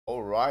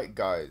Alright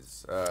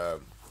guys, well,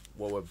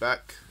 we're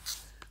back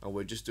and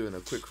we're just doing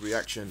a quick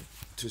reaction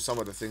to some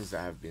of the things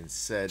that have been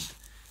said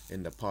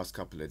in the past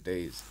couple of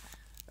days.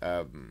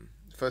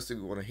 First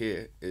thing we want to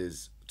hear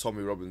is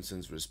Tommy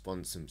Robinson's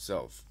response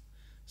himself.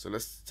 So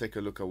let's take a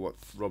look at what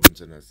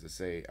Robinson has to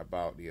say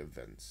about the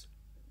events.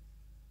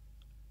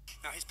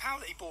 Now, his pal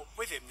that he brought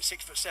with him, the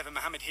 6'7"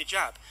 Mohammed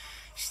Hijab,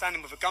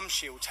 standing with a gum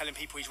shield telling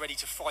people he's ready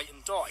to fight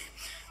and die.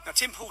 Now,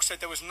 Tim Paul said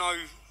there was no...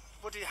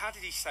 how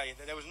did he say it?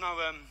 That there was no...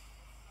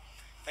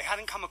 they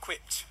hadn't come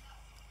equipped.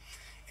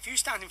 If you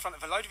stand in front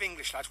of a load of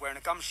English lads wearing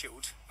a gum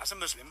shield, as a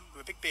Muslim,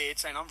 with a big beard,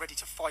 saying, I'm ready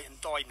to fight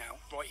and die now,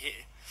 right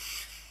here,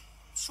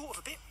 sort of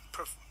a bit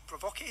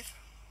provocative.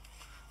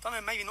 Don't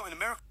know, maybe not in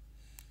America.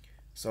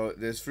 So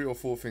there's 3 or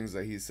 4 things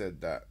that he said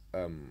that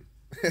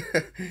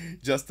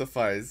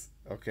justifies,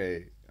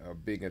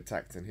 being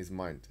attacked in his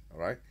mind,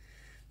 alright?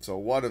 So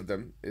one of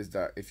them is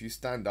that if you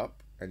stand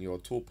up and you're a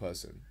tall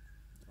person,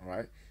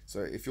 alright?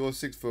 So if you're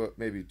 6 foot,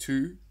 maybe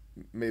 2,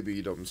 maybe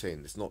you know what I'm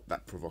saying, it's not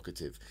that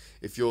provocative.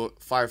 If you're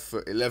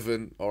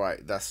 5'11",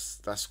 alright,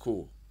 that's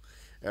cool.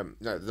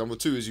 Now, number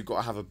 2 is you got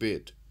to have a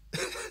beard.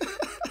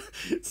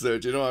 So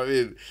do you know what I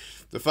mean?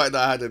 The fact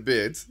that I had a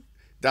beard,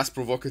 that's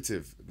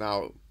provocative.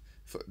 Now,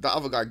 that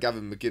other guy,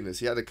 Gavin,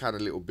 he had a kind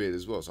of little beard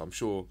as well, so I'm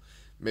sure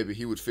maybe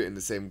he would fit in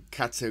the same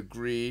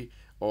category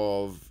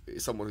of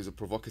someone who's a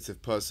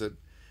provocative person.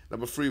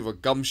 Number 3, with a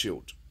gum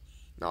shield.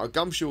 Now, a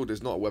gum shield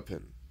is not a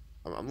weapon.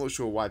 I'm not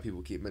sure why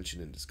people keep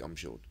mentioning this gum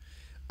shield.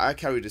 I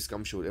carry this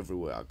gum shield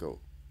everywhere I go,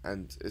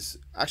 and it's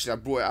actually, I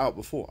brought it out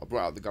before. I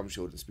brought out the gum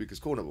shield in Speaker's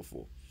Corner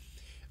before.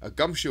 A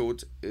gum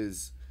shield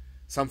is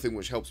something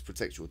which helps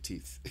protect your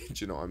teeth. Do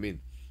you know what I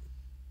mean?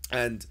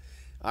 And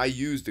I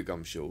use the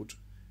gum shield,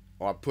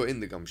 or I put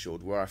in the gum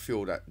shield where I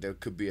feel that there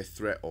could be a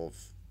threat of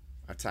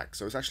attack.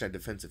 So it's actually a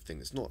defensive thing.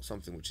 It's not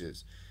something which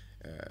is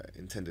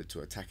intended to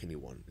attack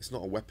anyone. It's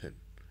not a weapon.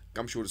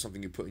 Gum shield is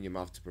something you put in your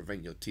mouth to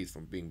prevent your teeth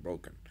from being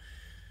broken.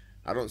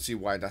 I don't see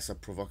why that's a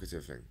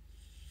provocative thing.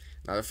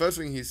 Now, the first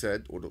thing he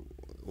said, or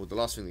the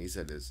last thing he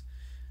said is,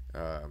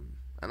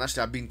 and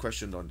actually I've been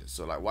questioned on this.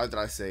 So like, why did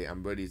I say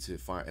I'm ready to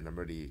fight and I'm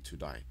ready to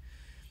die?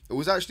 It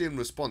was actually in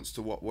response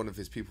to what one of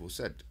his people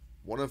said.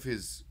 One of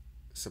his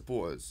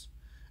supporters,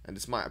 and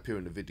this might appear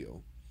in the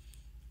video,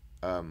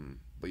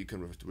 but you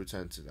can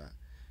return to that.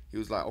 He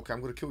was like, okay,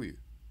 I'm going to kill you.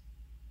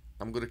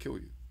 I'm going to kill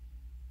you.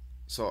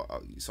 So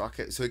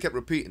he kept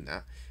repeating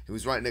that. He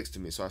was right next to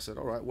me. So I said,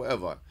 all right,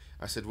 whatever.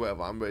 I said,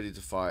 whatever. I'm ready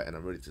to fight and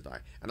I'm ready to die.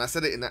 And I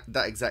said it in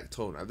that exact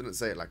tone. I didn't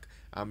say it like,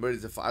 I'm ready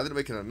to fight. I didn't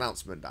make an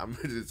announcement that I'm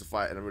ready to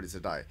fight and I'm ready to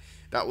die.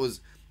 That was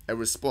a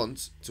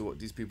response to what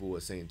these people were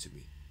saying to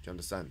me. Do you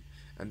understand?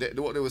 And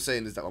what they were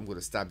saying is that I'm going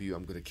to stab you.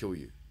 I'm going to kill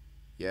you.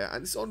 Yeah,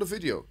 and it's on the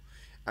video.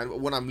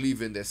 And when I'm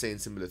leaving, they're saying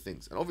similar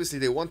things. And obviously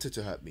they wanted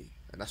to hurt me.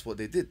 And that's what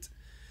they did.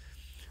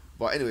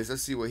 But anyways,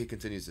 let's see what he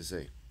continues to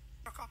say.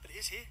 But it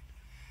is here.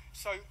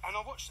 So, and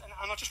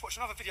I just watched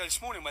another video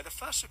this morning where the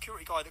first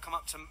security guy that come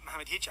up to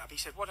Mohammed Hijab, he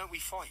said, why don't we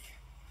fight?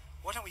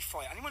 Why don't we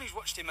fight? Anyone who's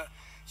watched him at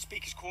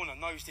Speaker's Corner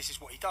knows this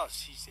is what he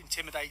does. He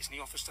intimidates and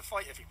he offers to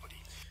fight everybody.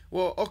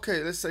 Well,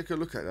 okay, let's take a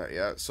look at that,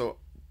 yeah? So,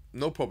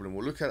 no problem.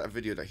 We'll look at a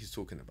video that he's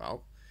talking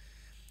about.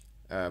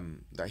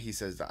 That he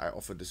says that I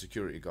offered the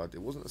security guard.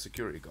 It wasn't a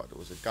security guard. It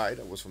was a guy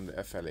that was from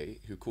the FLA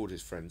who called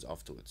his friends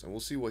afterwards. And we'll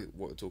see what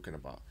we're talking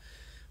about.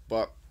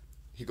 But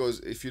he goes,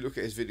 if you look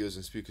at his videos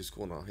in Speaker's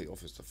Corner, he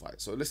offers to fight.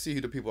 So let's see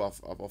who the people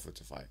I've offered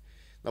to fight.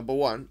 Number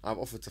 1, I've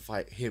offered to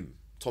fight him,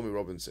 Tommy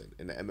Robinson,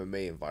 in the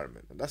MMA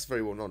environment. And that's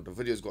very well known. The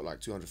video's got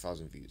like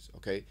 200,000 views,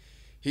 okay?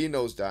 He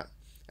knows that.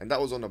 And that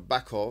was on the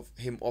back of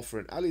him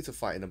offering Ali to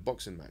fight in a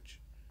boxing match.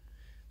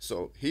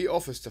 So he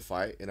offers to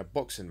fight in a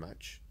boxing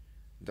match.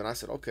 Then I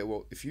said, okay,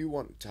 well, if you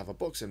want to have a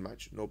boxing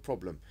match, no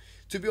problem.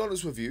 To be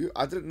honest with you,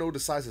 I didn't know the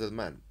size of the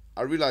man.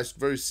 I realized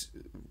very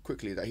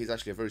quickly that he's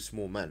actually a very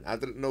small man. I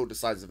didn't know the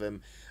size of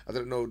him. I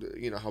didn't know,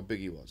 how big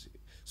he was.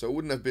 So it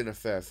wouldn't have been a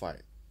fair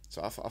fight.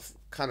 So I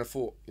kind of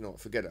thought,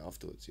 forget it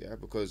afterwards, yeah?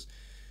 Because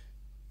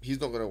he's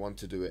not going to want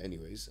to do it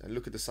anyways. And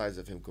look at the size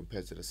of him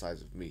compared to the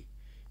size of me.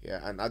 Yeah,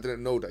 and I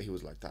didn't know that he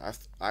was like that.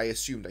 I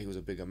assumed that he was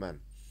a bigger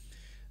man.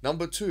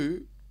 Number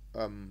 2,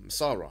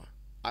 Sarah.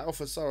 I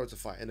offered Sarah to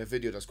fight in a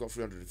video that's got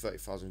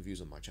 330,000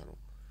 views on my channel.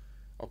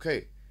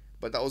 Okay,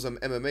 but that was an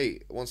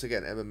MMA, once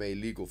again,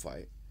 MMA legal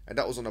fight. And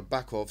that was on the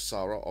back of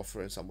Sarah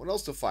offering someone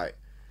else to fight.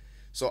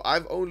 So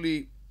I've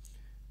only,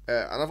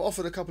 and I've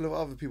offered a couple of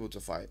other people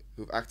to fight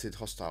who've acted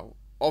hostile.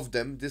 Of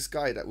them, this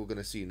guy that we're going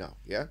to see now,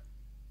 yeah?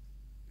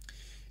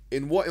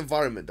 In what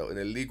environment though? In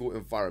a legal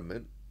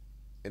environment?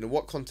 In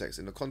what context?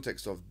 In the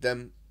context of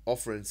them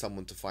offering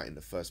someone to fight in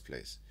the first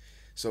place.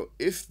 So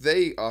if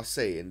they are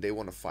saying they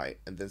want to fight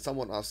and then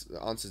someone else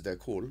answers their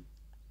call,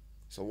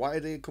 so why are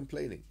they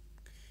complaining?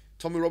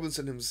 Tommy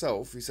Robinson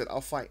himself, he said,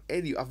 I'll fight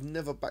any, I've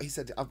never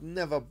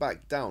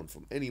backed down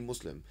from any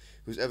Muslim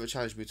who's ever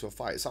challenged me to a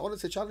fight. So I wanted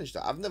to challenge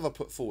that. I've never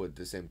put forward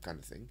the same kind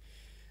of thing.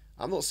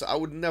 I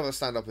would never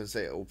stand up and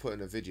say it or put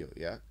in a video,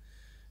 yeah,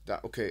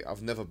 that, okay,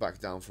 I've never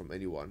backed down from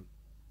anyone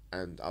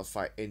and I'll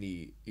fight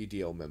any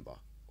EDL member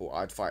or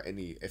I'd fight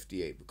any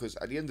FDA, because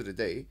at the end of the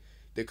day,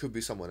 there could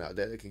be someone out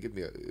there that can give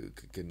me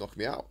can knock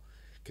me out,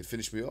 can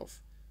finish me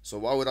off. So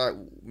why would I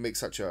make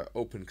such a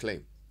open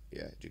claim?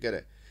 Yeah, do you get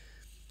it?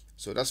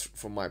 So that's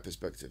from my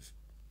perspective.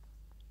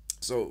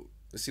 So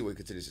let's see what he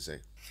continues to say.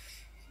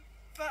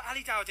 But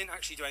Ali Dawah didn't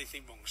actually do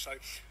anything wrong, so...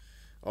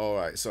 All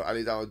right, so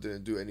Ali Dawah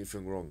didn't do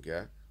anything wrong,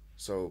 yeah?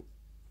 So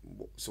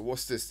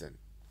what's this then?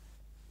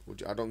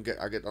 I don't get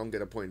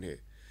a point here.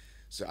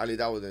 So Ali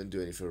Dawah didn't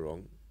do anything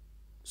wrong.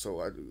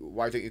 So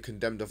why don't you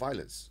condemn the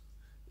violence?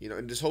 You know,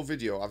 in this whole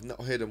video, I've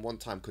not heard him one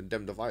time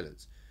condemn the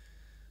violence.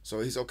 So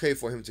it's okay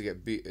for him to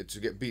get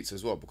beats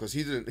as well, because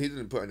he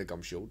didn't put in a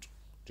gum shield.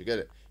 Do you get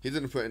it? He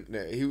didn't put in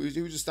there. He was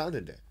just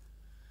standing there.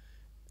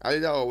 Ali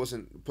Dawah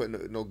wasn't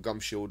putting no gum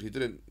shield. He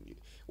didn't.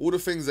 All the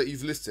things that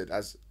you've listed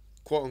as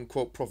quote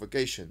unquote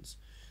provocations,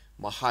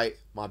 my height,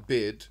 my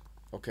beard,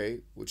 okay,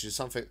 which is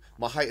something.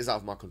 My height is out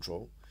of my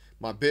control.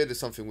 My beard is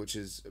something which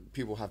is,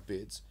 people have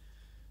beards.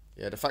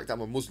 Yeah, the fact that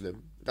I'm a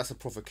Muslim, that's a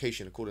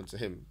provocation according to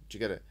him. Do you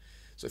get it?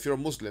 So if you're a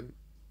Muslim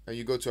and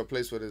you go to a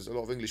place where there's a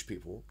lot of English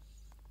people,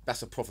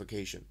 that's a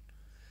provocation.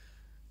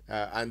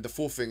 And the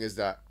fourth thing is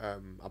that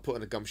I put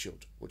on a gum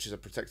shield, which is a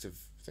protective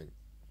thing.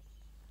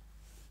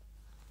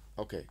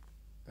 Okay,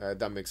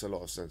 that makes a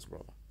lot of sense,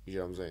 brother. You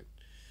know what I'm saying?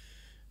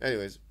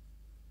 Anyways,